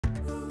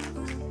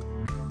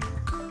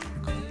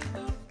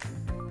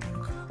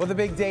Well, the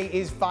big day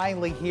is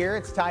finally here.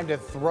 It's time to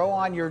throw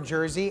on your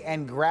jersey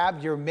and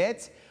grab your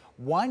mitts.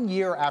 1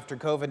 year after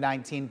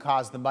COVID-19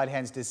 caused the Mud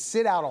Hens to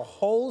sit out a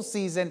whole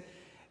season,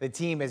 the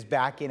team is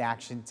back in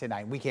action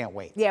tonight. We can't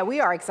wait. Yeah,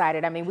 we are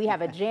excited. I mean, we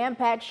have a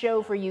jam-packed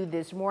show for you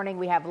this morning.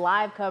 We have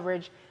live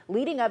coverage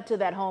leading up to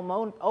that home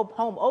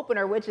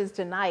opener, which is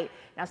tonight.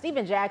 Now,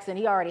 Steven Jackson,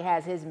 he already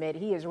has his mitt.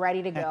 He is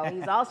ready to go.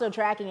 He's also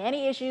tracking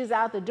any issues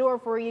out the door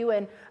for you.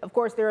 And, of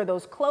course, there are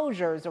those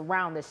closures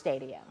around the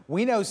stadium.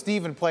 We know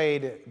Steven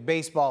played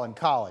baseball in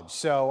college,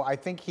 so I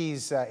think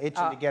he's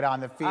itching to get on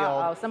the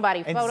field.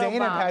 Somebody and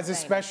Zainab has a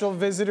special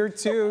visitor,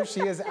 too.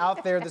 She is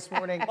out there this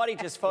morning. Buddy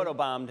just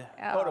photobombed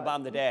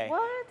the day.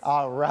 What?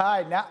 All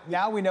right.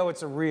 Now we know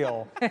it's a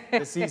real.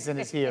 The season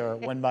is here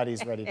when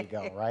Muddy's ready to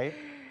go, right?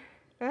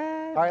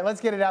 All right,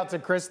 let's get it out to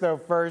Chris, though,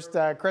 first.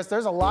 Chris,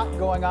 there's a lot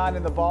going on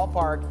in the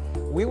ballpark.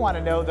 We want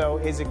to know, though,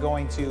 is it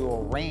going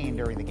to rain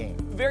during the game?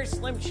 Very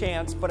slim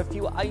chance, but a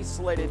few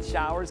isolated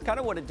showers. Kind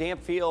of what a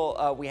damp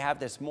feel we have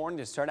this morning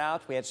to start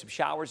out. We had some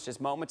showers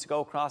just moments ago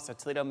across the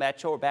Toledo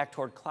Metro. We're back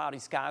toward cloudy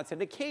skies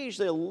and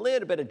occasionally a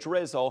little bit of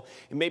drizzle.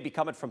 It may be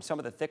coming from some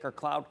of the thicker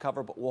cloud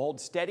cover, but we'll hold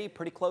steady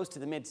pretty close to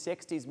the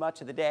mid-60s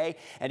much of the day.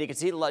 And you can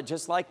see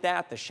just like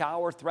that, the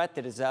shower threat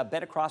that has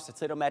been across the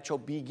Toledo Metro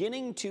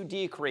beginning to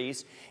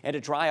decrease and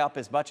to dry up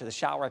as much of the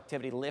shower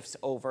activity lifts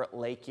over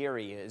Lake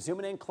Erie.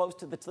 Zooming in close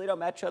to the Toledo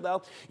Metro,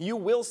 though, you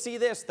will see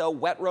this, though,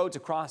 wet roads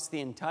across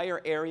the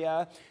entire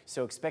area.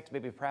 So expect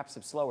maybe perhaps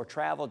some slower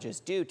travel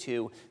just due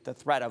to the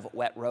threat of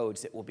wet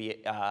roads that will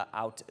be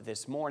out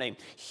this morning.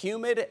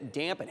 Humid,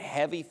 damp, and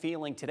heavy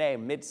feeling today,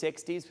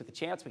 mid-60s with a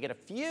chance we get a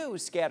few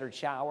scattered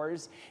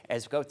showers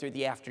as we go through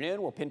the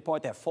afternoon. We'll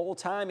pinpoint that full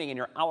timing in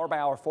your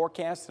hour-by-hour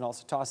forecast and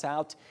also toss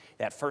out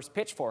that first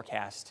pitch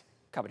forecast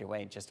coming your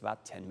way in just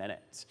about 10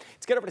 minutes.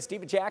 Let's get over to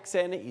Steven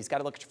Jackson. He's got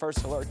to look at your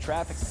first alert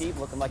traffic. Steve,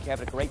 looking like you're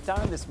having a great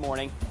time this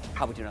morning.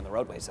 How are we doing on the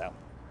roadways, though?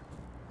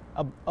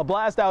 A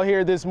blast out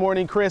here this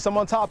morning, Chris. I'm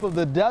on top of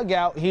the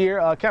dugout here,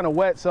 kind of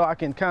wet, so I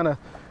can kind of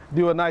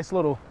do a nice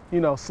little,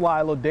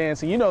 slide, little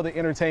dancing. The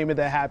entertainment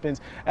that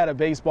happens at a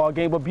baseball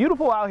game. But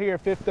beautiful out here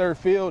at Fifth Third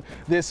Field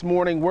this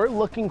morning. We're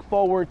looking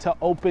forward to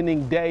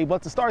opening day.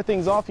 But to start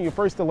things off in your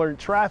first alert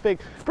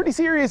traffic, pretty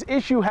serious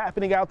issue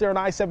happening out there on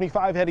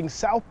I-75 heading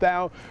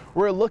southbound.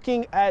 We're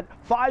looking at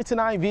 5 to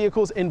 9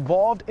 vehicles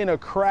involved in a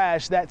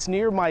crash that's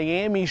near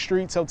Miami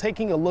Street. So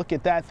taking a look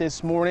at that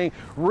this morning,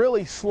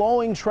 really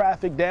slowing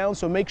traffic down.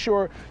 So make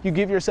sure you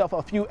give yourself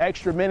a few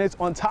extra minutes.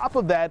 On top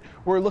of that,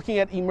 we're looking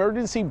at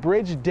emergency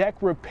bridge deck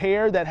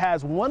repair that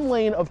has 1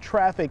 lane of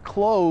traffic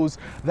closed.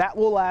 That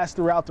will last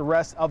throughout the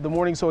rest of the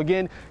morning. So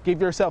again, give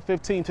yourself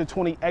 15 to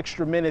 20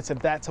 extra minutes if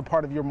that's a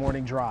part of your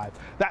morning drive.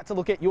 That's a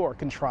look at your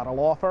Contrada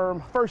Law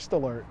Firm First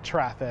Alert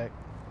Traffic.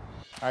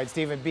 All right,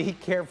 Stephen, be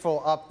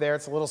careful up there.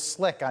 It's a little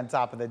slick on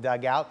top of the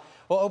dugout.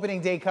 Well,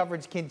 opening day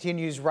coverage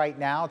continues right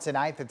now.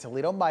 Tonight, the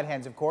Toledo Mud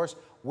Hens, of course,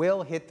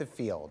 will hit the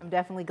field. I'm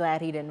definitely glad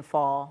he didn't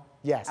fall.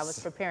 Yes. I was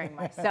preparing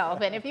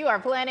myself. And if you are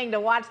planning to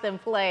watch them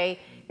play,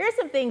 here's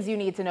some things you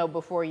need to know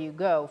before you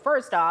go.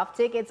 First off,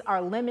 tickets are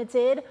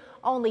limited.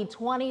 Only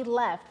 20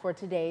 left for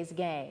today's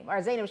game.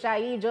 Our Zainab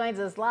Shahi joins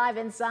us live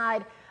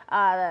inside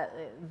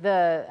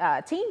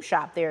the team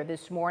shop there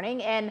this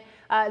morning. And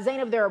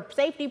Zainab, there are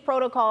safety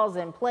protocols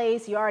in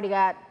place. You already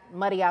got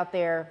Muddy out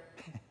there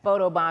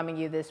photobombing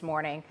you this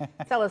morning.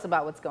 Tell us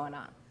about what's going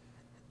on.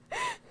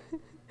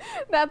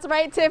 That's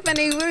right,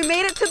 Tiffany. We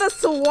made it to the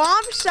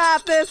swamp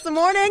shop this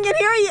morning, and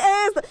here he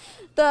is.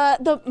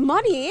 The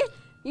Muddy,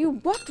 you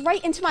walked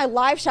right into my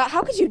live shot.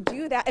 How could you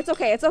do that? It's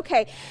okay, it's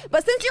okay.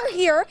 But since you're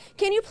here,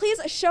 can you please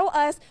show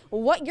us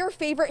what your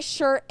favorite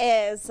shirt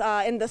is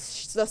in the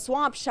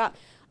swamp shop?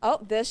 Oh,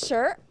 this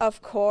shirt,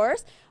 of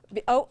course.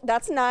 Oh,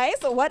 that's nice.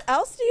 What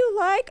else do you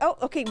like? Oh,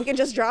 okay, we can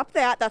just drop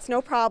that. That's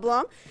no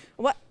problem.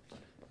 What?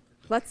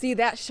 Let's see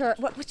that shirt.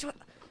 Which one?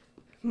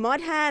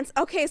 Mud Hens.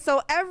 Okay,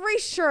 so every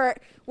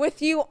shirt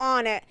with you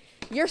on it.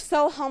 You're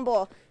so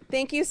humble.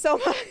 Thank you so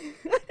much.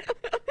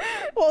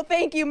 Well,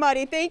 thank you,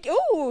 Muddy. Thank you.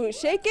 Ooh,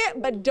 shake it,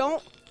 but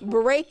don't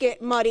break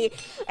it, Muddy.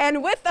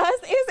 And with us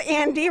is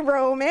Andy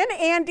Roman.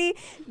 Andy,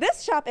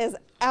 this shop is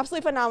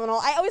absolutely phenomenal.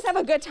 I always have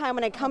a good time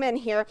when I come in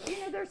here.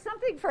 There's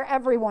something for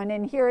everyone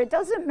in here. It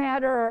doesn't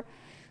matter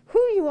who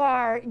you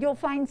are, you'll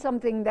find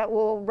something that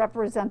will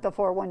represent the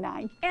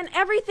 419. And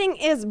everything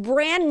is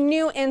brand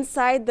new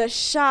inside the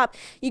shop.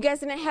 You guys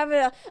didn't have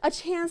a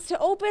chance to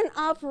open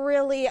up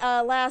really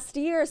last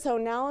year, so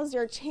now is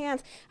your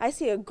chance. I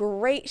see a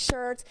great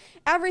shirt,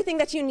 everything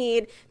that you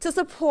need to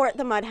support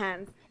the Mud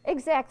Hens.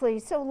 Exactly.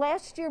 So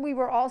last year we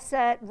were all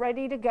set,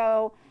 ready to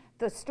go.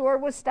 The store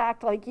was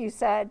stocked, like you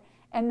said,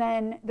 and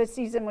then the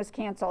season was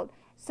canceled.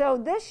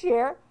 So this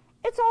year,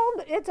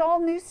 it's all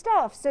new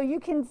stuff. So you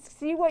can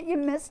see what you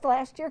missed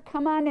last year.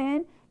 Come on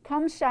in,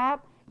 come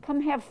shop,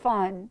 come have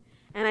fun.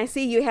 And I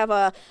see you have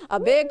a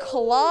big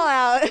claw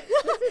out.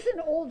 This is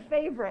an old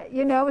favorite,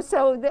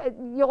 so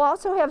you'll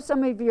also have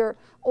some of your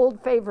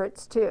old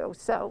favorites too.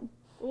 So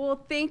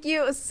Well, thank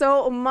you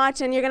so much,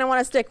 and you're going to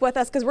want to stick with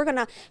us because we're going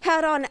to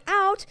head on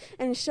out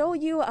and show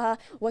you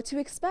what to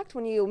expect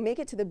when you make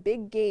it to the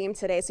big game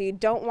today, so you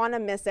don't want to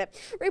miss it.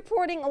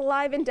 Reporting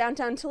live in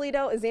downtown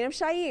Toledo is Zainab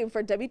Shaib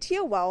for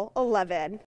WTOL 11.